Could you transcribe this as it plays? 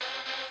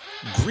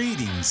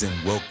Greetings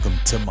and welcome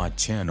to my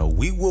channel.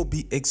 We will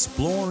be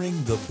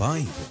exploring the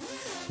Bible.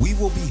 We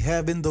will be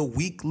having the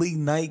weekly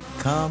night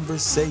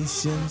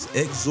conversations,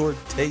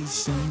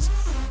 exhortations,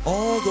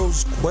 all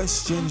those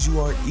questions you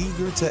are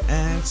eager to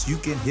ask. You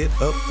can hit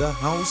up the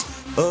House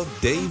of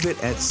David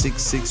at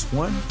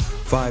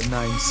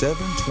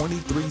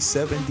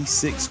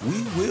 661-597-2376.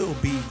 We will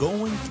be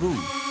going through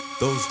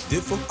those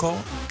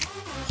difficult,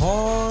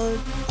 hard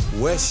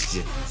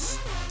questions.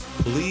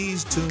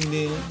 Please tune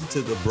in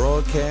to the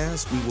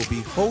broadcast. We will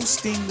be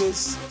hosting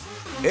this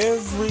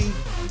every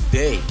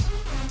day.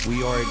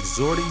 We are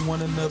exhorting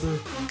one another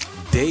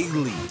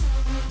daily.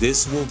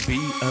 This will be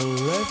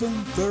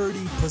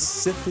 11:30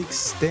 Pacific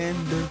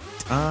Standard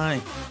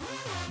Time.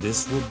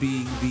 This will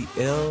be the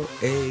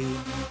LA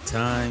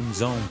time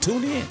zone.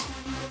 Tune in.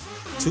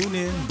 Tune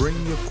in, bring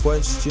your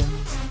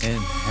questions,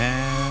 and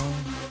have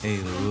a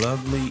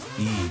lovely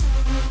evening.